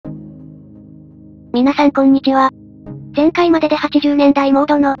皆さんこんにちは。前回までで80年代モー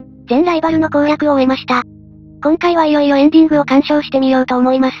ドの全ライバルの攻略を終えました。今回はいよいよエンディングを鑑賞してみようと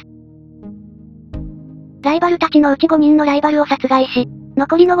思います。ライバルたちのうち5人のライバルを殺害し、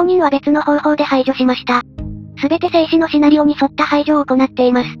残りの5人は別の方法で排除しました。すべて静止のシナリオに沿った排除を行って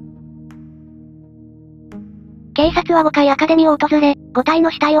います。警察は5回アカデミーを訪れ、5体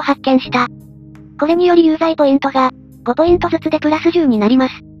の死体を発見した。これにより有罪ポイントが5ポイントずつでプラス10になりま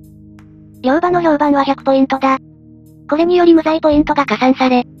す。両場の評判は100ポイントだ。これにより無罪ポイントが加算さ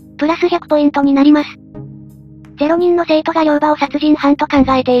れ、プラス100ポイントになります。0人の生徒が両場を殺人犯と考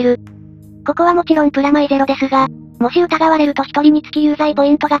えている。ここはもちろんプラマイゼロですが、もし疑われると1人につき有罪ポ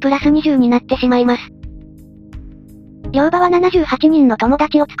イントがプラス20になってしまいます。両場は78人の友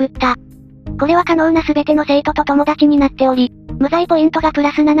達を作った。これは可能な全ての生徒と友達になっており、無罪ポイントがプ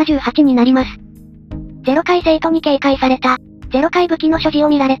ラス78になります。0回生徒に警戒された。0回武器の所持を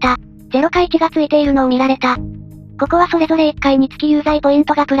見られた。0回血がついているのを見られた。ここはそれぞれ1回につき有罪ポイン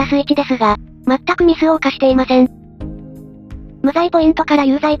トがプラス1ですが、全くミスを犯していません。無罪ポイントから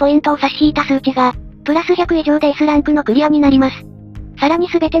有罪ポイントを差し引いた数値が、プラス100以上で S ランクのクリアになります。さらに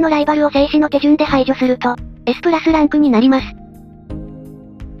全てのライバルを静止の手順で排除すると、S プラスランクになります。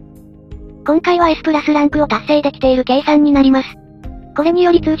今回は S プラスランクを達成できている計算になります。これに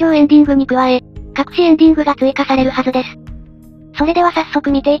より通常エンディングに加え、隠しエンディングが追加されるはずです。それでは早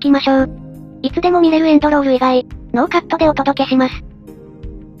速見ていきましょう。いつでも見れるエンドロール以外、ノーカットでお届けします。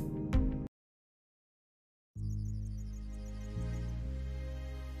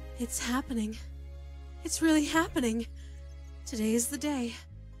It's happening. It's really happening. Today is the day.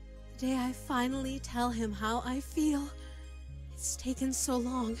 The day I finally tell him how I feel. It's taken so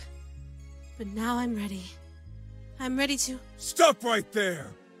long. But now I'm ready. I'm ready to— Stop right there,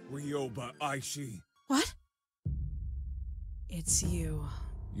 Ryoba Aishi. What? It's you.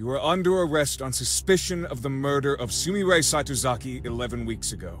 You are under arrest on suspicion of the murder of Sumire Saitozaki 11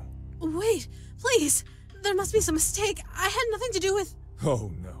 weeks ago. Wait, please. There must be some mistake. I had nothing to do with— Oh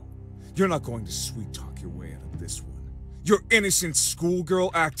no. You're not going to sweet-talk your way out of this one. Your innocent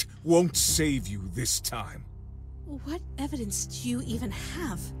schoolgirl act won't save you this time. What evidence do you even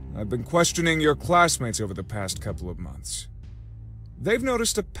have? I've been questioning your classmates over the past couple of months. They've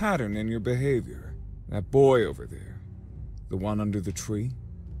noticed a pattern in your behavior. That boy over there, the one under the tree.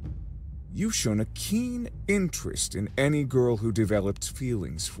 You've shown a keen interest in any girl who developed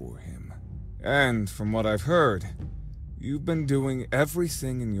feelings for him. And from what I've heard, you've been doing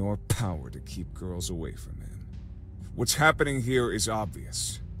everything in your power to keep girls away from him. What's happening here is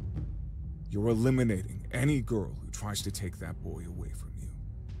obvious. You're eliminating any girl who tries to take that boy away from you.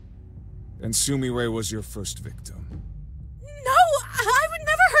 And Sumire was your first victim. No! I would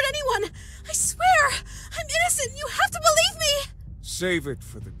never hurt anyone! I swear! I'm innocent! You have to believe me! Save it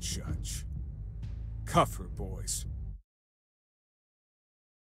for the judge. Cuff her, boys.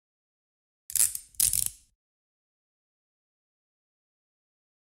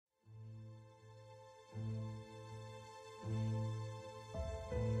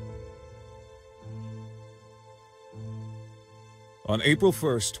 On April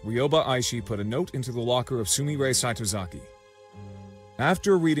 1st, Ryoba Aishi put a note into the locker of Sumire Saitozaki.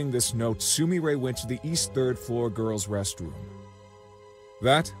 After reading this note, Sumire went to the East 3rd floor girls' restroom.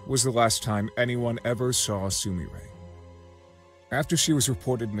 That was the last time anyone ever saw Sumire. After she was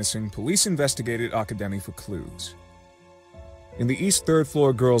reported missing, police investigated Academy for clues. In the East 3rd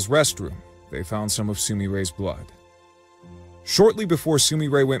floor girls' restroom, they found some of Sumire's blood. Shortly before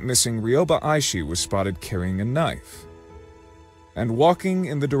Sumire went missing, Ryoba Aishi was spotted carrying a knife and walking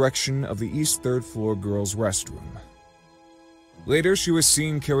in the direction of the East 3rd floor girls' restroom. Later, she was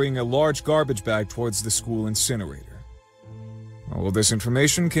seen carrying a large garbage bag towards the school incinerator. All of this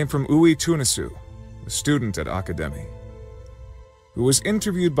information came from Ui Tunisu, a student at Academy, who was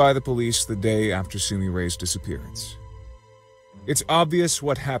interviewed by the police the day after Sumire's disappearance. It's obvious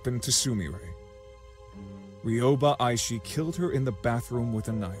what happened to Sumire. Ryoba Aishi killed her in the bathroom with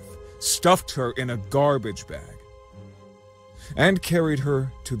a knife, stuffed her in a garbage bag, and carried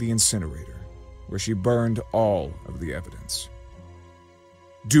her to the incinerator, where she burned all of the evidence.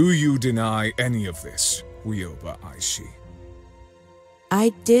 Do you deny any of this, Ryoba Aishi?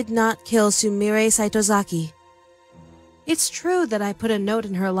 I did not kill Sumire Saitozaki. It's true that I put a note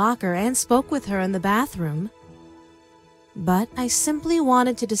in her locker and spoke with her in the bathroom. But I simply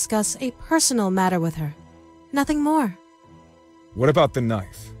wanted to discuss a personal matter with her. Nothing more. What about the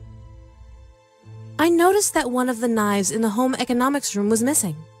knife? I noticed that one of the knives in the home economics room was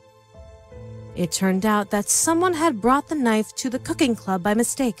missing. It turned out that someone had brought the knife to the cooking club by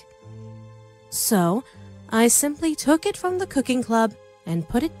mistake. So, I simply took it from the cooking club and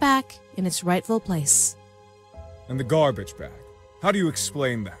put it back in its rightful place. And the garbage bag. How do you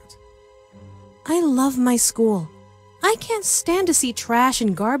explain that? I love my school. I can't stand to see trash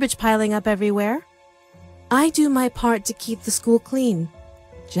and garbage piling up everywhere. I do my part to keep the school clean,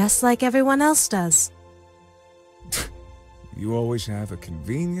 just like everyone else does. You always have a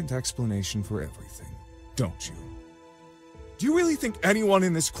convenient explanation for everything, don't you? Do you really think anyone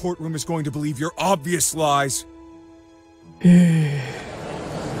in this courtroom is going to believe your obvious lies?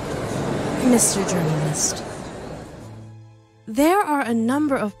 Mr. Journalist, there are a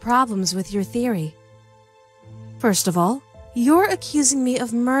number of problems with your theory. First of all, you're accusing me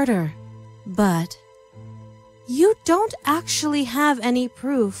of murder, but you don't actually have any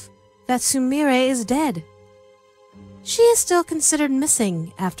proof that Sumire is dead. She is still considered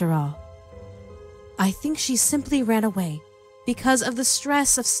missing, after all. I think she simply ran away because of the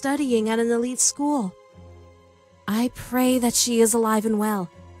stress of studying at an elite school. I pray that she is alive and well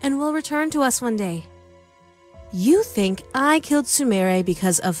and will return to us one day. You think I killed Sumire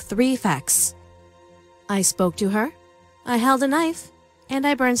because of 3 facts. I spoke to her, I held a knife, and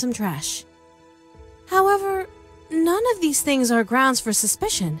I burned some trash. However, none of these things are grounds for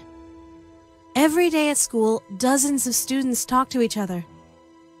suspicion. Every day at school, dozens of students talk to each other,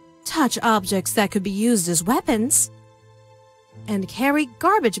 touch objects that could be used as weapons, and carry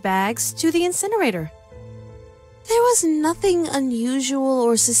garbage bags to the incinerator. There was nothing unusual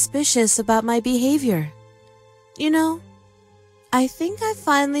or suspicious about my behavior. You know, I think I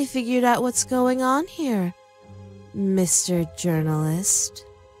finally figured out what's going on here, Mr. Journalist.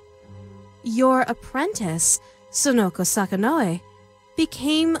 Your apprentice, Sonoko Sakanoe,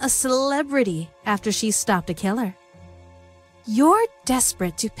 became a celebrity after she stopped a killer. You're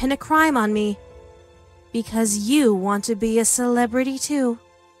desperate to pin a crime on me because you want to be a celebrity too.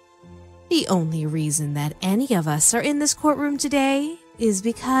 The only reason that any of us are in this courtroom today is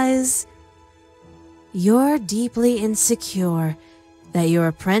because you're deeply insecure that your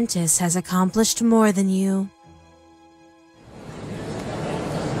apprentice has accomplished more than you.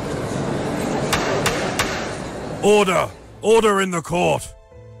 Order! Order in the court!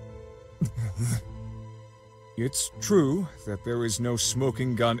 It's true that there is no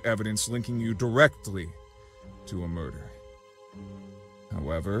smoking gun evidence linking you directly to a murder.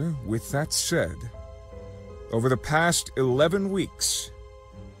 However, with that said, over the past 11 weeks,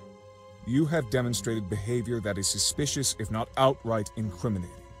 you have demonstrated behavior that is suspicious, if not outright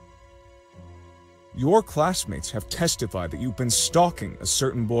incriminating. Your classmates have testified that you've been stalking a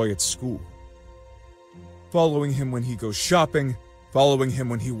certain boy at school. Following him when he goes shopping, following him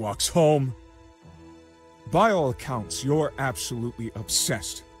when he walks home. By all accounts, you're absolutely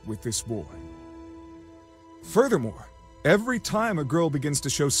obsessed with this boy. Furthermore, every time a girl begins to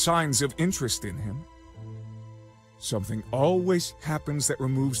show signs of interest in him, something always happens that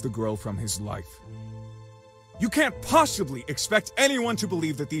removes the girl from his life. You can't possibly expect anyone to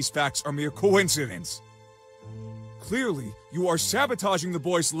believe that these facts are mere coincidence. Clearly, you are sabotaging the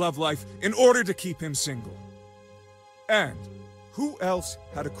boy's love life in order to keep him single. And who else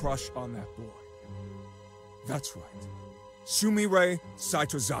had a crush on that boy? That's right, Sumire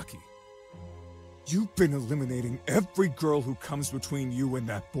Saitozaki. You've been eliminating every girl who comes between you and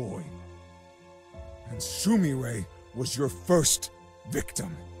that boy. And Sumire was your first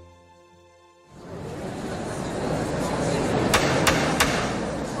victim.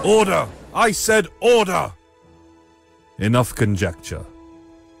 Order! I said order! Enough conjecture.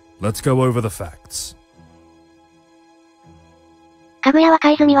 Let's go over the facts. かぐや若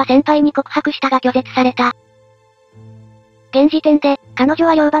泉は先輩に告白したが拒絶された。現時点で、彼女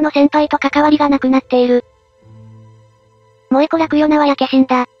は両場の先輩と関わりがなくなっている。萌子落与名は焼け死ん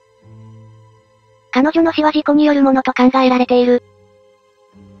だ。彼女の死は事故によるものと考えられている。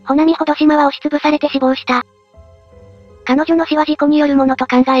穂波ほど島は押しつぶされて死亡した。彼女の死は事故によるものと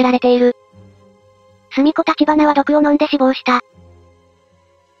考えられている。澄子立花は毒を飲んで死亡した。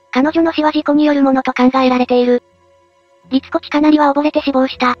彼女の死は事故によるものと考えられている。律子近成は溺れて死亡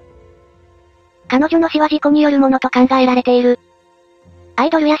した。彼女の死は事故によるものと考えられている。アイ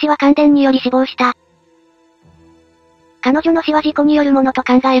ドルや死は感電により死亡した。彼女の死は事故によるものと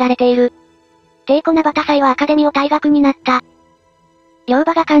考えられている。低子名畑祭はアカデミーを退学になった。両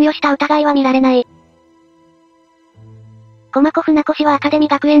場が関与した疑いは見られない。駒子船越はアカデミー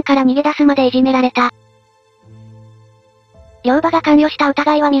学園から逃げ出すまでいじめられた。両場が関与した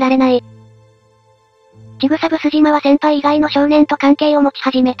疑いは見られない。ちぐさぶす島は先輩以外の少年と関係を持ち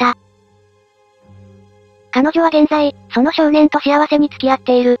始めた。彼女は現在、その少年と幸せに付き合っ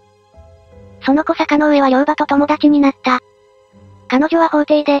ている。その子坂の上は両場と友達になった。彼女は法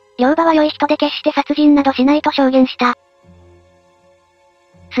廷で、両場は良い人で決して殺人などしないと証言した。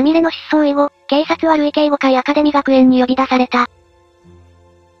すみれの失踪以後、警察は累計5回アカデミ学園に呼び出された。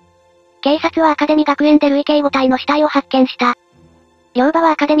警察はアカデミ学園で累計5体の死体を発見した。リョウバ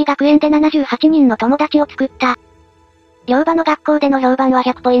はアカデミ学園で78人の友達を作った。リョウバの学校での評判は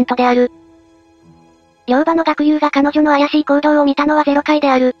100ポイントである。リョウバの学友が彼女の怪しい行動を見たのは0回で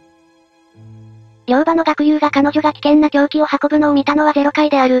ある。リョウバの学友が彼女が危険な凶器を運ぶのを見たのは0回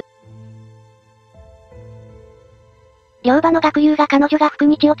である。リョウバの学友が彼女が服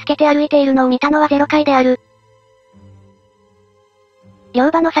に血をつけて歩いているのを見たのは0回である。リョ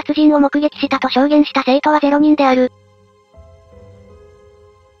ウバの殺人を目撃したと証言した生徒は0人である。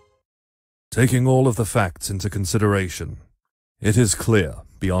Taking all of the facts into consideration, it is clear,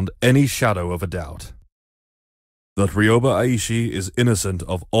 beyond any shadow of a doubt, that Ryoba Aishi is innocent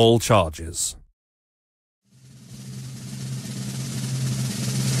of all charges.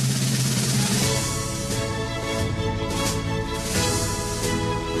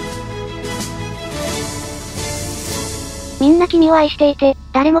 みんな君を愛していて、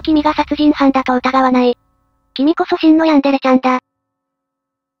誰も君が殺人犯だと疑わない。君こそ真のヤンデレちゃんだ。"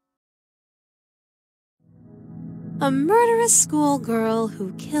 A murderous schoolgirl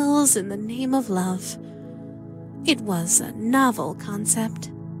who kills in the name of love. It was a novel concept.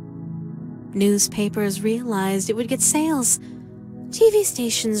 Newspapers realized it would get sales. TV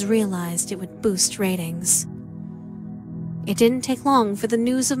stations realized it would boost ratings. It didn't take long for the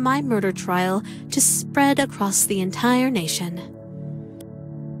news of my murder trial to spread across the entire nation.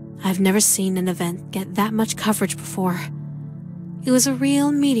 I've never seen an event get that much coverage before. It was a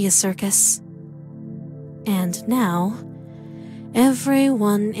real media circus. And now,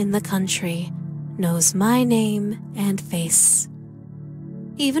 everyone in the country knows my name and face.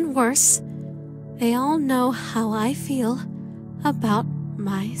 Even worse, they all know how I feel about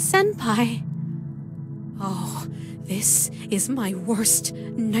my senpai. Oh, this is my worst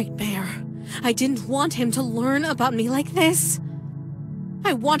nightmare. I didn't want him to learn about me like this.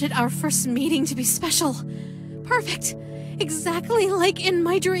 I wanted our first meeting to be special. Perfect. Exactly like in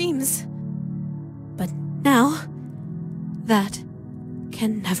my dreams. But now, that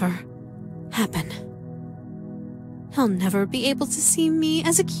can never happen. He'll never be able to see me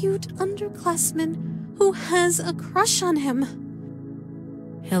as a cute underclassman who has a crush on him.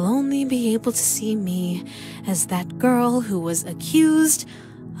 He'll only be able to see me as that girl who was accused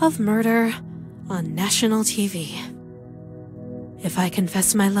of murder on national TV. If I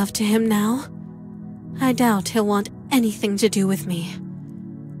confess my love to him now, I doubt he'll want anything to do with me.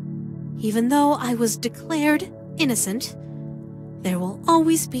 Even though I was declared innocent, there will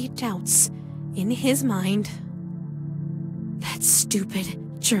always be doubts in his mind. That stupid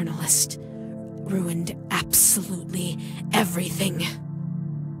journalist ruined absolutely everything.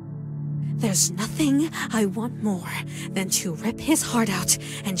 There's nothing I want more than to rip his heart out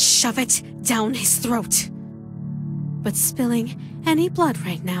and shove it down his throat. But spilling any blood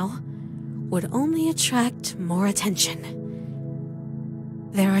right now would only attract more attention.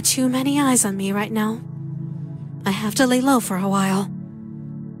 There are too many eyes on me right now. I have to lay low for a while.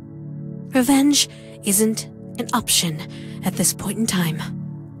 Revenge isn't an option at this point in time.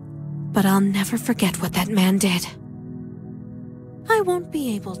 But I'll never forget what that man did. I won't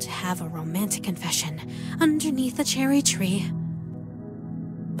be able to have a romantic confession underneath a cherry tree.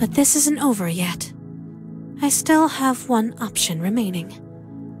 But this isn't over yet. I still have one option remaining.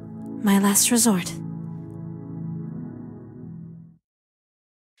 My last resort.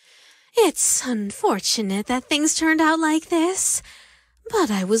 It's unfortunate that things turned out like this, but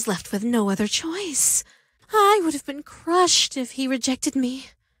I was left with no other choice. I would have been crushed if he rejected me.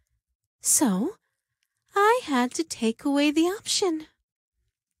 So, I had to take away the option.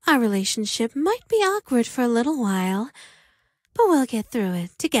 Our relationship might be awkward for a little while, but we'll get through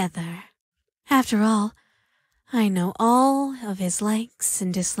it together. After all, I know all of his likes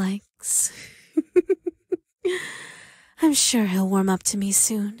and dislikes. I'm sure he'll warm up to me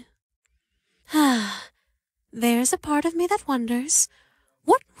soon. There's a part of me that wonders,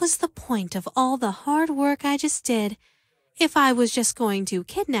 what was the point of all the hard work I just did if I was just going to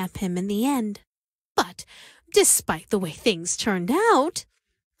kidnap him in the end? But, despite the way things turned out,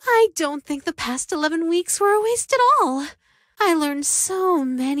 I don't think the past 11 weeks were a waste at all. I learned so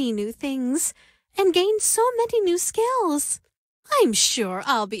many new things and gained so many new skills. I'm sure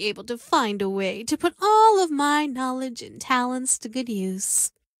I'll be able to find a way to put all of my knowledge and talents to good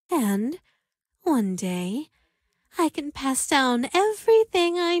use. And one day, I can pass down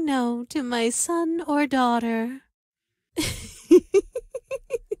everything I know to my son or daughter.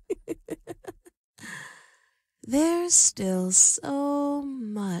 There's still so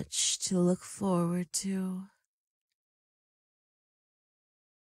much to look forward to.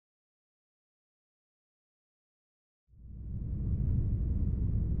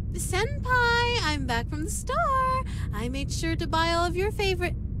 Senpai, I'm back from the store. I made sure to buy all of your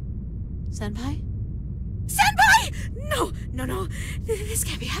favorite... Senpai? Senpai! No. This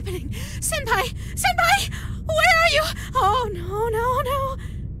can't be happening. Senpai! Where are you? Oh, no.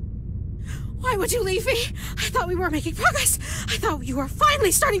 Why would you leave me? I thought we were making progress. I thought you were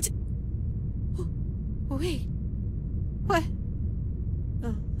finally starting to... Oh, wait. What?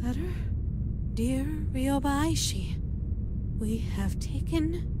 A letter? Dear Ryoba Aishi, we have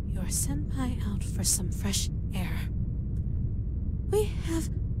taken your senpai out for some fresh air. We have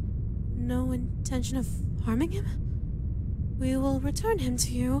no intention of harming him. We will return him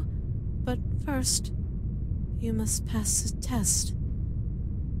to you, but first, you must pass a test.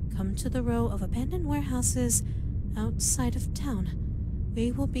 Come to the row of abandoned warehouses outside of town.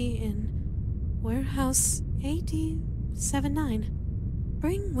 We will be in warehouse 8079.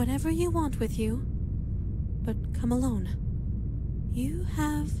 Bring whatever you want with you, but come alone. You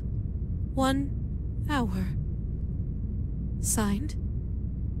have 1 hour. Signed,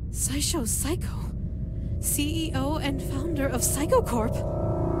 Saisho Psycho, CEO and founder of Psycho Corp.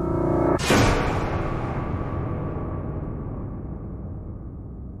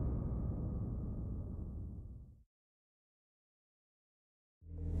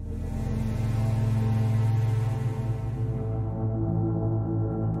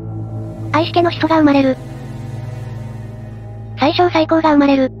愛し家の始祖が生まれる。最小最高が生ま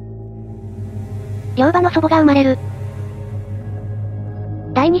れる。両馬の祖母が生まれる。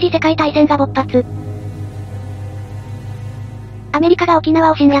第二次世界大戦が勃発。アメリカが沖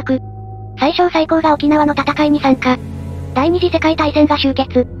縄を侵略。最小最高が沖縄の戦いに参加。第二次世界大戦が終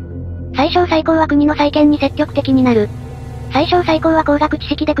結。最小最高は国の再建に積極的になる。最小最高は高額知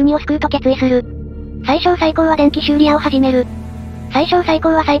識で国を救うと決意する。最小最高は電気修理屋を始める。最小最高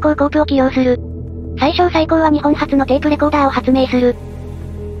は最高コープを起用する。最小最高は日本初のテープレコーダーを発明する。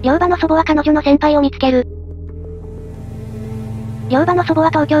両馬の祖母は彼女の先輩を見つける。両馬の祖母は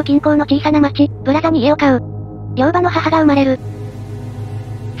東京近郊の小さな町、ブラザに家を買う。両馬の母が生まれる。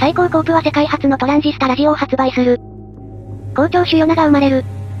最高コープは世界初のトランジスタラジオを発売する。校長主ヨナが生まれる。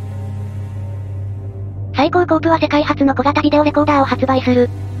最高コープは世界初の小型ビデオレコーダーを発売する。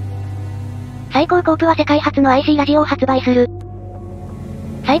最高コープは世界初の IC ラジオを発売する。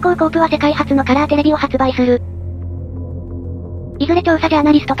最高コープは世界初のカラーテレビを発売する。いずれ調査ジャー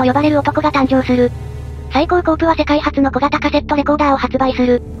ナリストと呼ばれる男が誕生する。最高コープは世界初の小型カセットレコーダーを発売す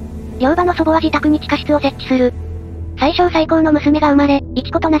る。両馬の祖母は自宅に地下室を設置する。最小最高の娘が生まれ、イ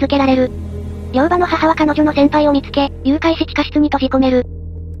チコと名付けられる。両馬の母は彼女の先輩を見つけ、誘拐し地下室に閉じ込める。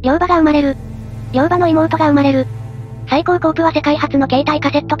両馬が生まれる。両馬の妹が生まれる。最高コープは世界初の携帯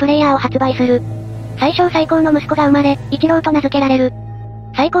カセットプレイヤーを発売する。最小最高の息子が生まれ、一郎と名付けられる。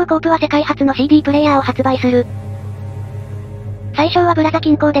最高コープは世界初の CD プレイヤーを発売する。最小はブラザ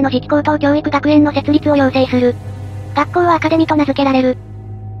近郊での次期高等教育学園の設立を要請する。学校はアカデミと名付けられる。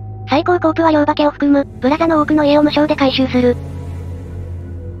最高コープは両馬家を含む、ブラザの多くの家を無償で改修する。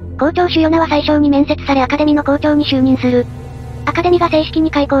校長主ヨナは最小に面接されアカデミの校長に就任する。アカデミが正式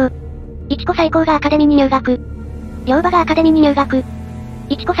に開校。イチコ最高がアカデミに入学。両馬がアカデミに入学。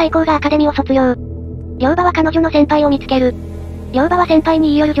イチコ最高がアカデミを卒業。両馬は彼女の先輩を見つける。両馬は先輩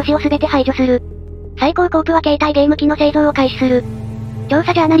に言い寄る女子を全て排除する。最高コープは携帯ゲーム機の製造を開始する。調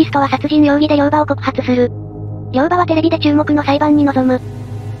査ジャーナリストは殺人容疑で両馬を告発する。両馬はテレビで注目の裁判に臨む。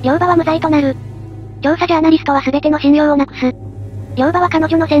両馬は無罪となる。調査ジャーナリストは全ての信用をなくす。両馬は彼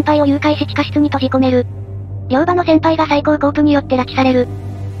女の先輩を誘拐し地下室に閉じ込める。両馬の先輩が最高コープによって拉致される。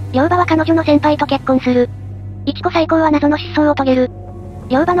両馬は彼女の先輩と結婚する。イチコ最高は謎の失踪を遂げる。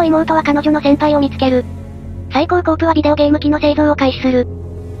両馬の妹は彼女の先輩を見つける。最高コープはビデオゲーム機の製造を開始する。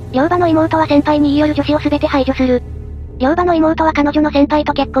両馬の妹は先輩に言い寄る女子を全て排除する。両馬の妹は彼女の先輩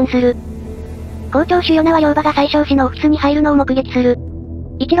と結婚する。校長主ヨナは両馬が最小氏のオフィスに入るのを目撃する。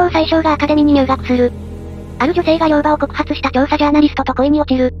一郎最小がアカデミに入学する。ある女性が両馬を告発した調査ジャーナリストと恋に落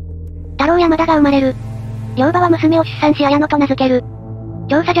ちる。太郎山田が生まれる。両馬は娘を出産し綾乃と名付ける。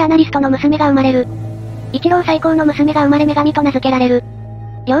調査ジャーナリストの娘が生まれる。一郎最高の娘が生まれ女神と名付けられる。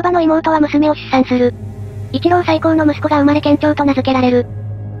両馬の妹は娘を出産する。一郎最高の息子が生まれ県庁と名付けられる。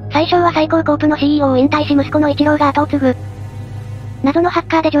最小は最高コープの CEO を引退し息子の一郎が後を継ぐ。謎のハッ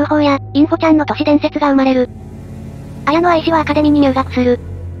カーで情報や、インフォちゃんの都市伝説が生まれる。綾野愛氏はアカデミに入学する。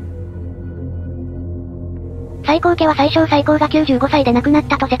最高家は最小最高が95歳で亡くなっ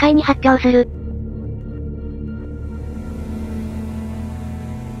たと世界に発表する。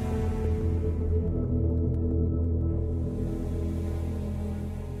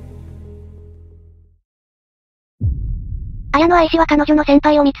綾野愛氏は彼女の先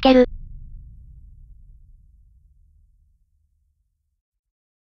輩を見つける。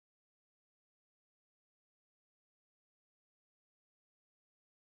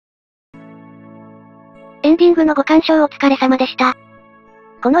ディングのご鑑賞お疲れ様でした。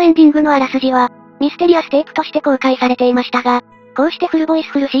このエンディングのあらすじは、ミステリアステープとして公開されていましたが、こうしてフルボイ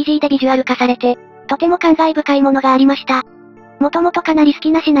スフル CG でビジュアル化されて、とても感慨深いものがありました。もともとかなり好き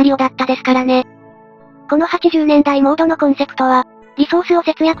なシナリオだったですからね。この80年代モードのコンセプトは、リソースを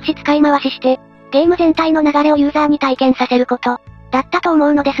節約し使い回しして、ゲーム全体の流れをユーザーに体験させること、だったと思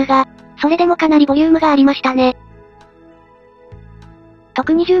うのですが、それでもかなりボリュームがありましたね。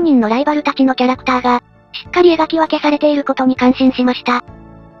特に10人のライバルたちのキャラクターが、しっかり描き分けされていることに感心しました。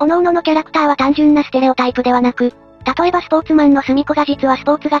各々のキャラクターは単純なステレオタイプではなく、例えばスポーツマンのスミコが実はス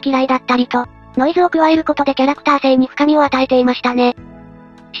ポーツが嫌いだったりと、ノイズを加えることでキャラクター性に深みを与えていましたね。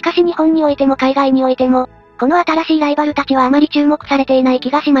しかし日本においても海外においても、この新しいライバルたちはあまり注目されていない気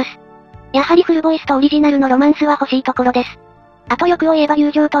がします。やはりフルボイスとオリジナルのロマンスは欲しいところです。あと欲を言えば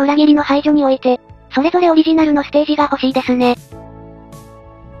友情と裏切りの排除において、それぞれオリジナルのステージが欲しいですね。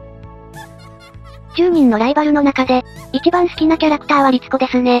10人のライバルの中で、一番好きなキャラクターは律子で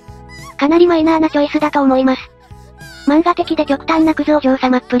すね。かなりマイナーなチョイスだと思います。漫画的で極端なクズお嬢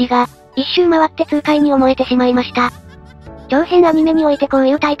様っぷりが、一周回って痛快に思えてしまいました。長編アニメにおいてこう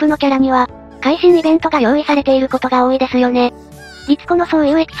いうタイプのキャラには、会心イベントが用意されていることが多いですよね。律子のそう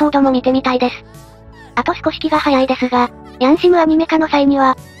いうエピソードも見てみたいです。あと少し気が早いですが、ヤンシムアニメ化の際に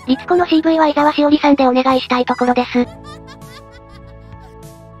は、律子の CV は伊沢しおりさんでお願いしたいところです。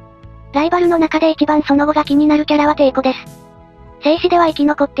ライバルの中で一番その後が気になるキャラはテイコです。静止では生き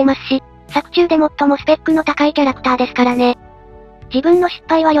残ってますし、作中で最もスペックの高いキャラクターですからね。自分の失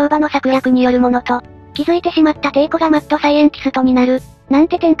敗はRyobaの策略によるものと、気づいてしまったテイコがマッドサイエンティストになる、なん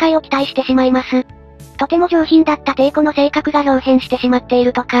て展開を期待してしまいます。とても上品だったテイコの性格が表変してしまってい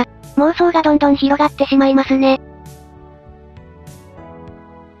るとか、妄想がどんどん広がってしまいますね。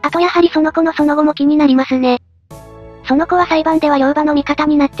あとやはりその子のその後も気になりますね。その子は裁判ではRyobaの味方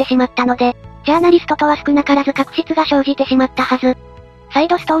になってしまったので、ジャーナリストとは少なからず確執が生じてしまったはず。サイ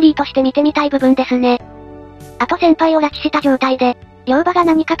ドストーリーとして見てみたい部分ですね。あと先輩を拉致した状態で、Ryobaが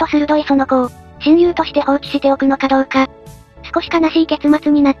何かと鋭いその子を、親友として放置しておくのかどうか。少し悲しい結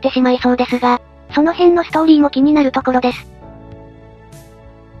末になってしまいそうですが、その辺のストーリーも気になるところです。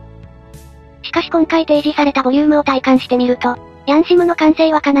しかし今回提示されたボリュームを体感してみると、ヤンシムの完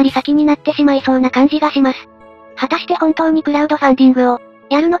成はかなり先になってしまいそうな感じがします。果たして本当にクラウドファンディングを、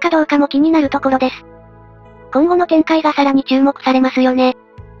やるのかどうかも気になるところです。今後の展開がさらに注目されますよね。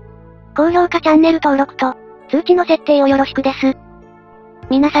高評価チャンネル登録と、通知の設定をよろしくです。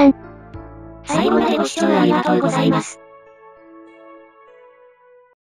皆さん、最後までご視聴ありがとうございます。